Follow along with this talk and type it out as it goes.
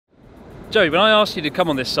Joey, when I asked you to come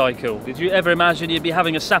on this cycle, did you ever imagine you'd be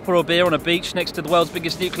having a Sapporo beer on a beach next to the world's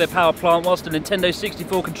biggest nuclear power plant whilst a Nintendo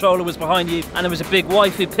 64 controller was behind you and there was a big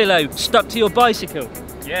waifu pillow stuck to your bicycle?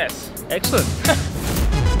 Yes. Excellent.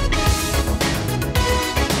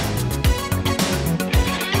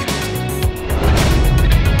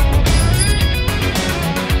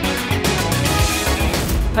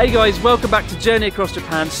 Hey guys, welcome back to Journey Across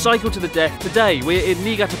Japan, Cycle to the Death. Today we're in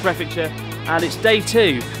Niigata Prefecture and it's day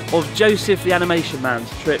 2 of Joseph the Animation Man's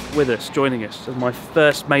trip with us, joining us as my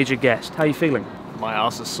first major guest. How are you feeling? My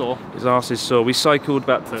ass is sore. His arse is sore. We cycled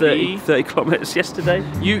about 30 kilometers yesterday.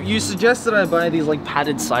 You suggested I buy these like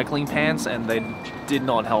padded cycling pants and they did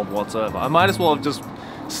not help whatsoever. I might as well have just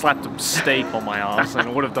slapped a steak on my arse and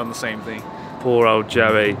it would have done the same thing. Poor old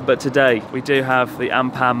Joey. But today we do have the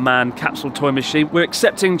Ampan Man capsule toy machine. We're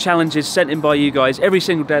accepting challenges sent in by you guys every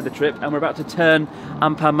single day of the trip, and we're about to turn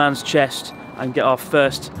Ampan Man's chest and get our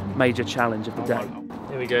first major challenge of the day.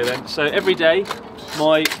 Here we go then. So every day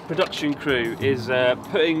my production crew is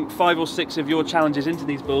putting 5 or 6 of your challenges into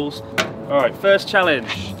these balls. Alright, first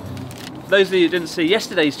challenge. For those of you who didn't see,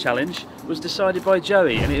 yesterday's challenge was decided by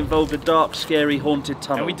Joey and it involved a dark, scary, haunted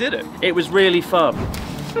tunnel. And we did it. It was really fun.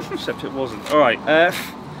 Except it wasn't. Alright,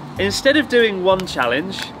 instead of doing 1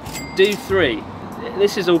 challenge, do 3.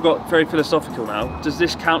 This has all got very philosophical now. Does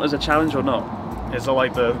this count as a challenge or not? Is it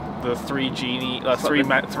like the 3 genie,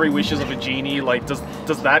 3 wishes of a genie? Like, does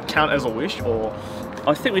that count as a wish, or?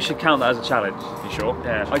 I think we should count that as a challenge. You sure?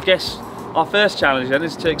 Yeah. I guess our first challenge then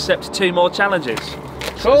is to accept 2 more challenges.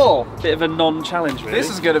 Cool. So bit of a non-challenge, really. This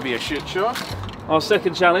is going to be a shit show. Our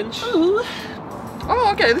second challenge. Ooh.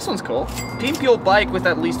 Oh, okay, this one's cool. Pimp your bike with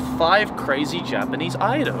at least 5 crazy Japanese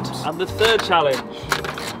items. And the third challenge.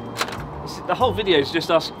 The whole video is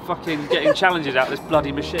just us fucking getting challenges out of this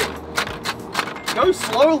bloody machine. Go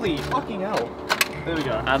slowly, fucking hell. There we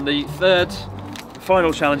go. And the third,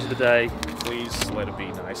 final challenge of the day. Please let it be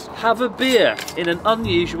nice. Have a beer in an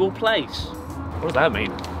unusual place. What does that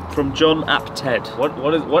mean? From John Apted.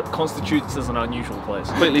 What constitutes as an unusual place?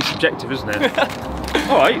 Completely subjective, isn't it?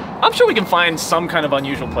 Alright. I'm sure we can find some kind of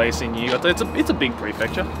unusual place in Niigata. It's a big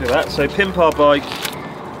prefecture. Look at that. So pimp our bike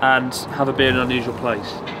and have a beer in an unusual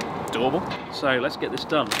place. Doable. So let's get this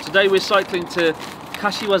done. Today we're cycling to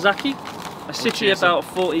Kashiwazaki, a city about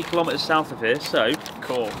 40 kilometers south of here. So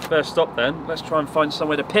cool. First stop then, let's try and find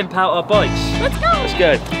somewhere to pimp out our bikes. Let's go! Let's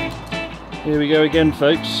go. Here we go again,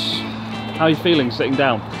 folks. How are you feeling sitting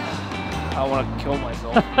down? I want to kill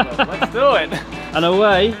myself. Let's do it. And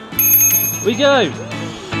away we go.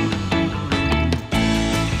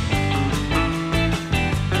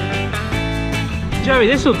 Joey,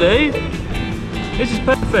 this'll do. This is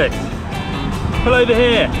perfect. Pull over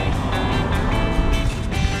here.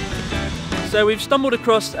 So we've stumbled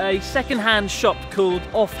across a second-hand shop called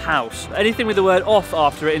Off House. Anything with the word off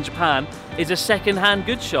after it in Japan is a second-hand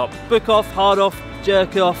goods shop. Book off, hard off,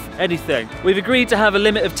 jerk off, anything. We've agreed to have a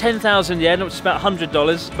limit of 10,000 yen, which is about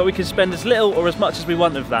 $100, but we can spend as little or as much as we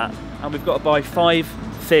want of that. And we've got to buy 5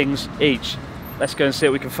 things each. Let's go and see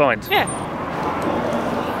what we can find. Yeah.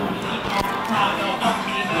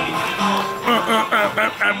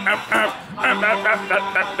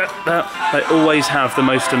 They always have the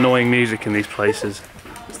most annoying music in these places.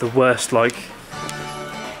 It's the worst, like,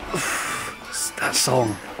 that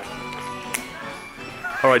song.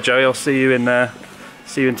 All right, Joey, I'll see you in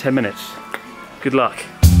 10 minutes. Good luck.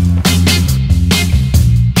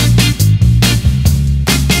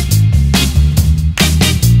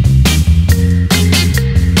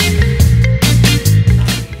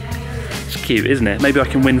 Cute, isn't it? Maybe I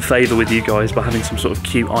can win favour with you guys by having some sort of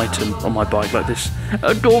cute item on my bike, like this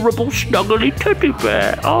adorable snuggly teddy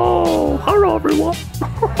bear. Oh, hello everyone.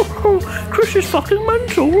 Chris is fucking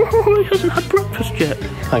mental. He hasn't had breakfast yet.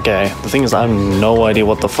 Okay, the thing is I have no idea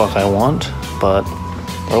what the fuck I want, but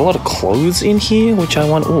there are a lot of clothes in here which I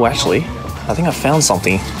want. Oh, actually, I think I found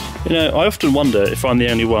something. You know, I often wonder if I'm the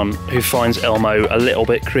only one who finds Elmo a little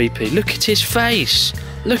bit creepy. Look at his face.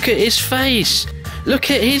 Look at his face.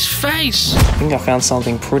 Look at his face! I think I found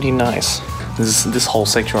something pretty nice. This whole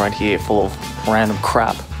section right here full of random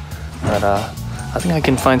crap that I think I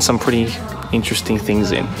can find some pretty interesting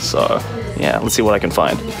things in. So yeah, let's see what I can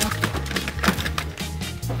find.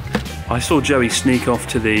 I saw Joey sneak off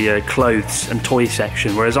to the clothes and toy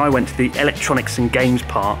section, whereas I went to the electronics and games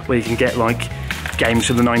part where you can get like games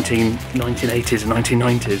from the 1980s and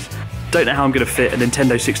 1990s. Don't know how I'm going to fit a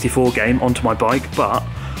Nintendo 64 game onto my bike, but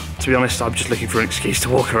to be honest, I'm just looking for an excuse to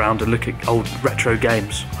walk around and look at old retro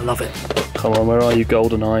games. I love it. Come on, where are you,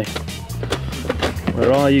 GoldenEye?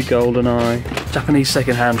 Where are you, GoldenEye? Japanese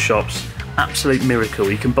second-hand shops, absolute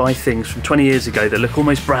miracle. You can buy things from 20 years ago that look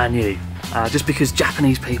almost brand new. just because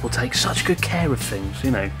Japanese people take such good care of things,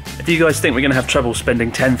 you know. If you guys think we're going to have trouble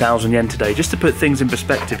spending 10,000 yen today, just to put things in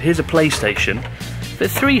perspective, here's a PlayStation for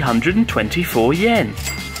 324 yen.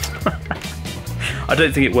 I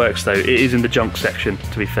don't think it works though, it is in the junk section,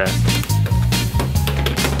 to be fair.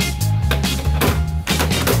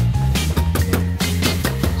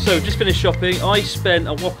 So, just finished shopping. I spent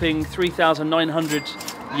a whopping 3,900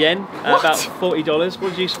 yen, about $40. What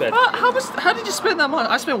did you spend? How did you spend that much?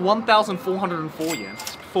 I spent 1,404 yen.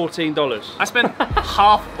 $14. I spent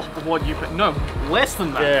half of what you paid. No, less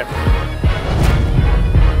than that. Yeah.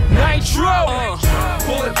 Nitro!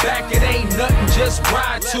 Pull it back, it ain't nothing, just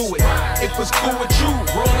ride to it. If it's cool with you,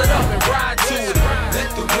 roll it up and ride to it. Let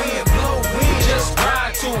the wind blow, just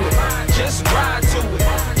ride to it. Just ride to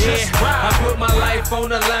it. Just ride. I put my life on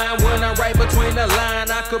the line when I write between the line.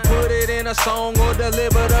 I could put it in a song or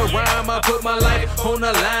deliver the rhyme. I put my life on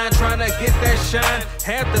the line, trying to get that shine.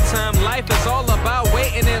 Half the time, life is all about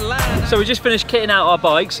waiting in line. So we just finished kitting out our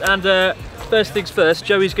bikes, and first things first,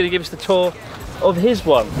 Joey's going to give us the tour of his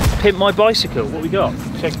one. Pimp My Bicycle. What we got?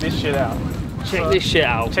 Check this shit out. Check this shit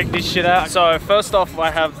out. Check this shit out. So first off, I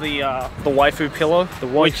have the waifu pillow. The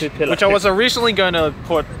waifu pillow. Which I was originally going to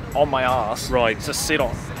put on my ass. Right. To sit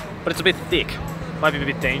on. But it's a bit thick. Might be a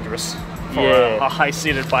bit dangerous for Yeah. a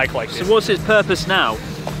high-seated bike like this. So what's its purpose now?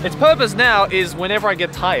 Its purpose now is whenever I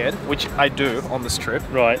get tired, which I do on this trip,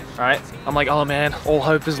 Right. I'm like, oh man, all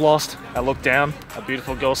hope is lost. I look down, a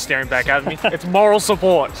beautiful girl staring back at me. It's moral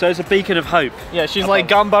support. So it's a beacon of hope. Yeah, she's like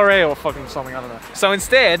Gambare or fucking something, I don't know. So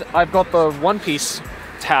instead, I've got the one-piece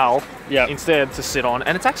towel instead to sit on,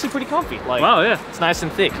 and it's actually pretty comfy. Like, Wow, yeah. it's nice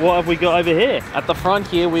and thick. What have we got over here? At the front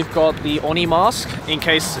here, we've got the Oni mask. In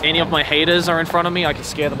case any of my haters are in front of me, I can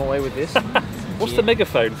scare them away with this. What's the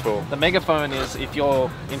megaphone for? The megaphone is if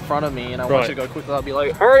you're in front of me and I Right. want you to go quickly, I'll be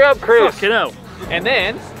like, hurry up, Chris! Fucking hell. And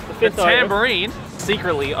then the fifth item. tambourine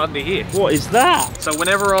secretly under here. What is that? So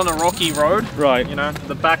whenever we're on a rocky road, Right. you know,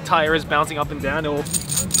 the back tire is bouncing up and down,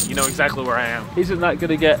 you know exactly where I am. Isn't that going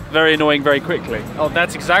to get very annoying very quickly? Oh,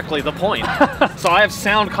 that's exactly the point. So I have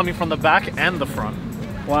sound coming from the back and the front.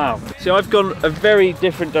 Wow. See, I've gone a very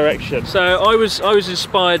different direction. So I was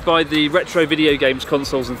inspired by the retro video games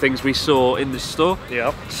consoles and things we saw in the store.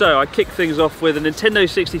 Yep. So I kicked things off with a Nintendo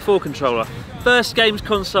 64 controller. First games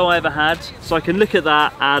console I ever had, so I can look at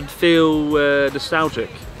that and feel nostalgic.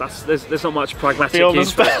 There's not much pragmatic Feel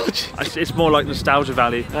use for it. nostalgic. It's more like nostalgia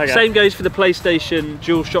value. Okay. Same goes for the PlayStation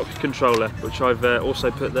DualShock controller, which I've also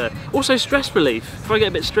put there. Also stress relief. If I get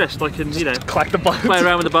a bit stressed, I can, you know, Clack the buttons. play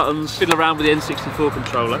around with the buttons, fiddle around with the N64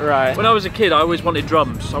 controller. Right. When I was a kid, I always wanted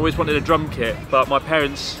drums. I always wanted a drum kit, but my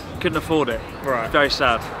parents couldn't afford it. Right. Very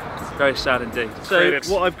sad. Very sad indeed. So Credits.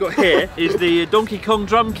 what I've got here is the Donkey Kong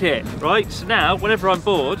drum kit, right? So now, whenever I'm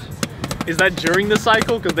bored, Is that during the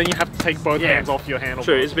cycle? Because then you have to take both hands off your handlebars.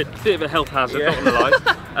 true, it's a bit of a health hazard, not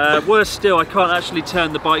gonna lie. Worse still, I can't actually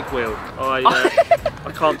turn the bike wheel.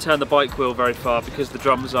 I can't turn the bike wheel very far because the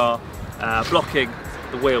drums are blocking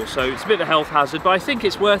the wheel. So it's a bit of a health hazard, but I think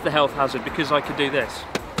it's worth the health hazard because I can do this.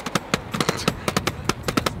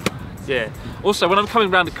 Yeah. Also, when I'm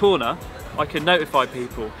coming around the corner, I can notify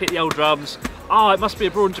people, hit the old drums. Oh, it must be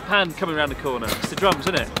abroad in Japan coming around the corner. It's the drums,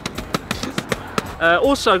 isn't it?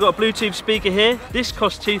 Also, I've got a Bluetooth speaker here. This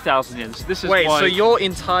costs 2,000 yen. So this is Wait, why so your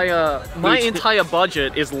entire, my Bluetooth- entire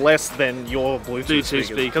budget is less than your Bluetooth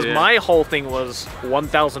speaker. Because yeah. my whole thing was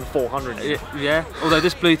 1,400. Yeah, although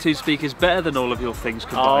this Bluetooth speaker is better than all of your things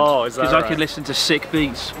combined. Oh, is that Because I right? can listen to sick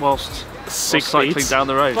beats whilst Sick cycling beats? down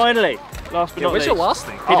the road. Finally, last but Yeah, not where's least. your last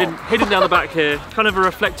thing? Hidden down the back here, kind of a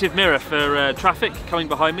reflective mirror for traffic coming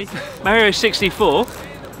behind me. Mario 64,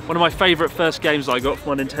 one of my favourite first games I got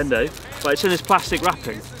from my Nintendo, but it's in this plastic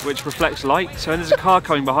wrapping which reflects light. So when there's a car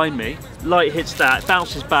coming behind me, light hits that,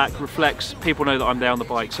 bounces back, reflects, people know that I'm there on the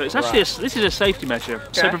bike. So it's actually this is a safety measure.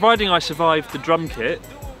 So Okay. providing I survive the drum kit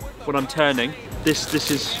when I'm turning, this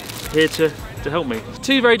is here to help me.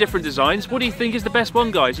 Two very different designs. What do you think is the best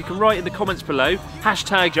one, guys? You can write in the comments below.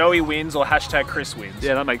 Hashtag Joey wins or hashtag Chris wins.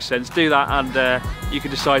 Yeah, that makes sense. Do that and you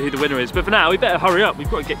can decide who the winner is. But for now, we better hurry up. We've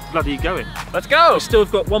got to get bloody going. Let's go! We've still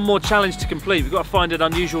got one more challenge to complete. We've got to find an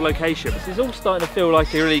unusual location. This is all starting to feel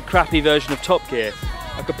like a really crappy version of Top Gear.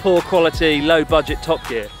 Like a poor quality, low budget Top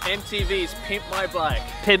Gear. MTV's Pimp My Bike.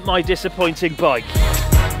 Pimp My Disappointing Bike.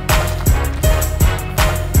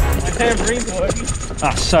 My tambourine's working.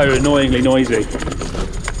 That's so annoyingly noisy.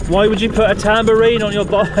 Why would you put a tambourine on your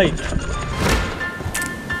bike?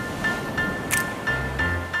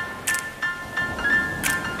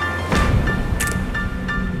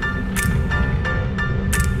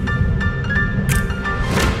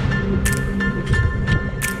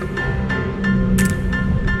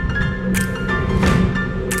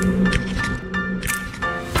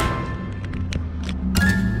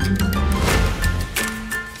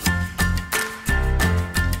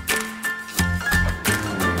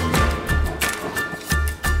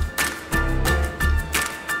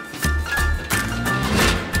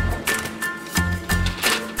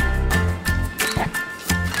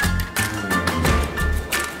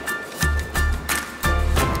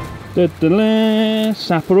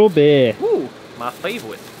 Sapper or beer? Ooh, my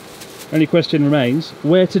favourite. Only question remains,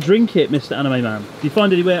 where to drink it, Mr. Anime Man? Do you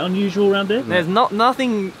find anywhere unusual around here? There's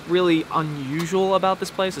nothing really unusual about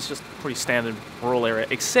this place. It's just a pretty standard rural area,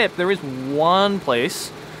 except there is one place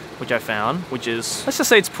which I found, which is, let's just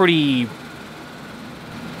say it's pretty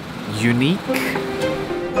unique.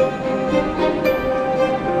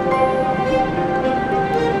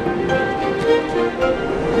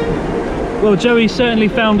 Well, Joey certainly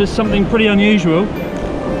found us something pretty unusual.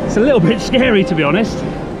 It's a little bit scary, to be honest.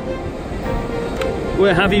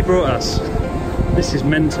 Where have you brought us? This is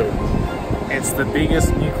mental. It's the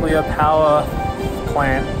biggest nuclear power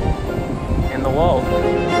plant in the world.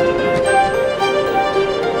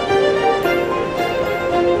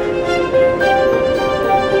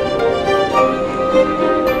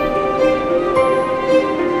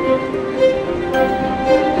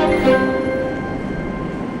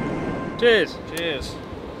 Cheers. Cheers.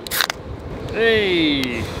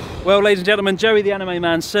 Hey. Well, ladies and gentlemen, Joey the Anime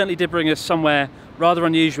Man certainly did bring us somewhere rather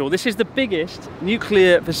unusual. This is the biggest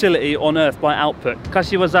nuclear facility on Earth by output.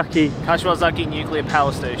 Kashiwazaki Nuclear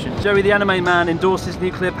Power Station. Joey the Anime Man endorses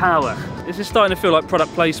nuclear power. This is starting to feel like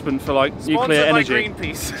product placement for like nuclear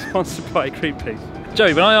energy. Sponsored by Greenpeace. Sponsored by Greenpeace.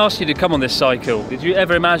 Joey, when I asked you to come on this cycle, did you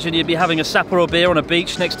ever imagine you'd be having a Sapporo beer on a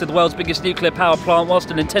beach next to the world's biggest nuclear power plant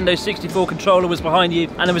whilst a Nintendo 64 controller was behind you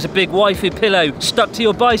and there was a big waifu pillow stuck to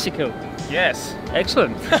your bicycle? Yes.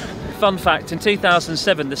 Excellent. Fun fact, in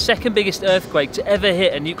 2007, the second biggest earthquake to ever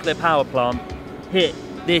hit a nuclear power plant hit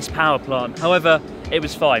this power plant. However, it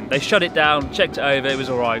was fine. They shut it down, checked it over, it was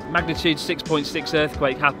all right. Magnitude 6.6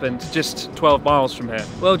 earthquake happened just 12 miles from here.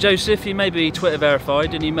 Well, Joseph, you may be Twitter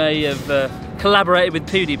verified and you may have collaborated with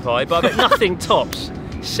PewDiePie, but I bet nothing tops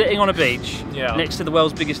sitting on a beach next to the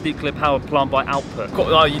world's biggest nuclear power plant by output.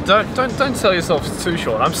 Oh, you don't sell yourself too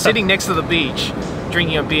short. I'm sitting next to the beach,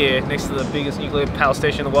 drinking a beer next to the biggest nuclear power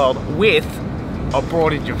station in the world with a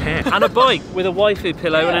broad in Japan. And a bike with a waifu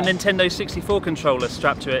pillow and a Nintendo 64 controller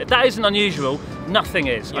strapped to it. If that isn't unusual, nothing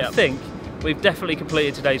is. Yep. I think we've definitely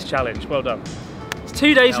completed today's challenge. Well done. It's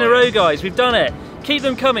 2 days in a row, guys. We've done it. Keep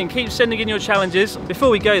them coming. Keep sending in your challenges. Before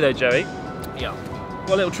we go though, Joey, got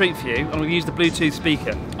a little treat for you. I'm going to use the Bluetooth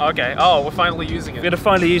speaker. Okay. Oh, we're finally using it. We're going to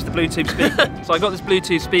finally use the Bluetooth speaker. So I got this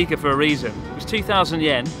Bluetooth speaker for a reason. It was 2,000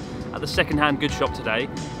 yen at the second-hand goods shop today.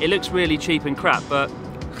 It looks really cheap and crap, but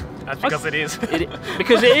that's because it is.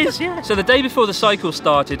 Because it is, yeah. So the day before the cycle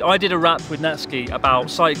started, I did a rap with Natsuki about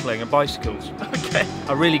cycling and bicycles. Okay.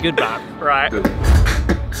 A really good rap. Right.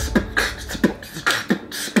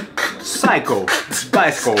 Cycle,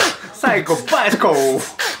 bicycle, cycle, bicycle,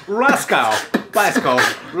 rascal, bicycle,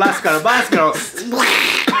 rascal, bicycle.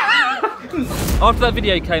 After that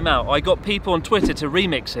video came out, I got people on Twitter to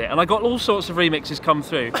remix it, and I got all sorts of remixes come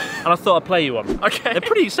through, and I thought I'd play you one. Okay. They're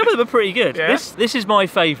pretty. Some of them are pretty good. Yeah? This is my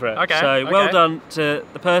favourite. Okay. So well done to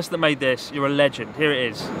the person that made this. You're a legend. Here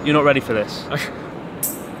it is. You're not ready for this. Okay.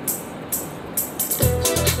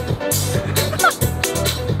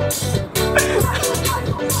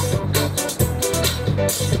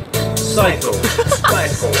 Cycle.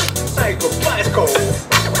 Bicycle, cycle, bicycle,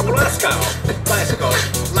 rascal, bicycle,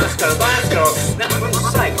 rascal, bicycle. Now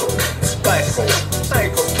cycle, bicycle,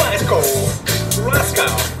 cycle, bicycle,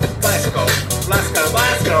 rascal, bicycle, rascal,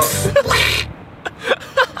 bicycle.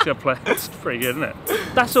 Good play. It's pretty good, isn't it?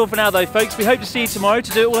 That's all for now, though, folks. We hope to see you tomorrow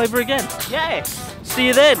to do it all over again. Yeah. See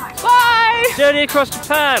you then. Bye. Journey across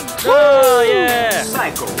Japan. Oh yeah.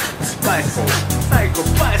 Cycle, bicycle, cycle,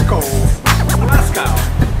 bicycle, rascal,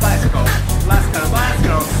 bicycle, rascal,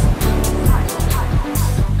 bicycle.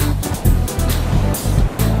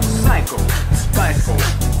 Cycle, bicycle,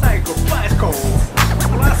 cycle, bicycle,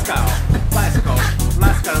 rascal, bicycle,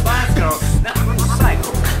 rascal, bicycle. Now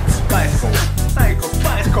cycle, bicycle, cycle,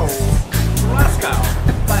 bicycle, rascal,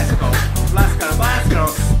 bicycle, rascal, bicycle.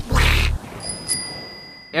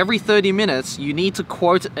 Every 30 minutes, you need to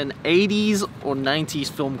quote an 80s or 90s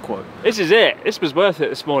film quote. This is it. This was worth it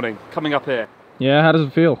this morning, coming up here. Yeah, how does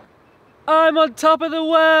it feel? I'm on top of the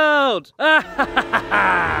world!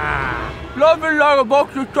 Love it like a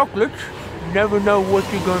box of chocolates. You never know what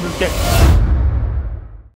you're gonna get.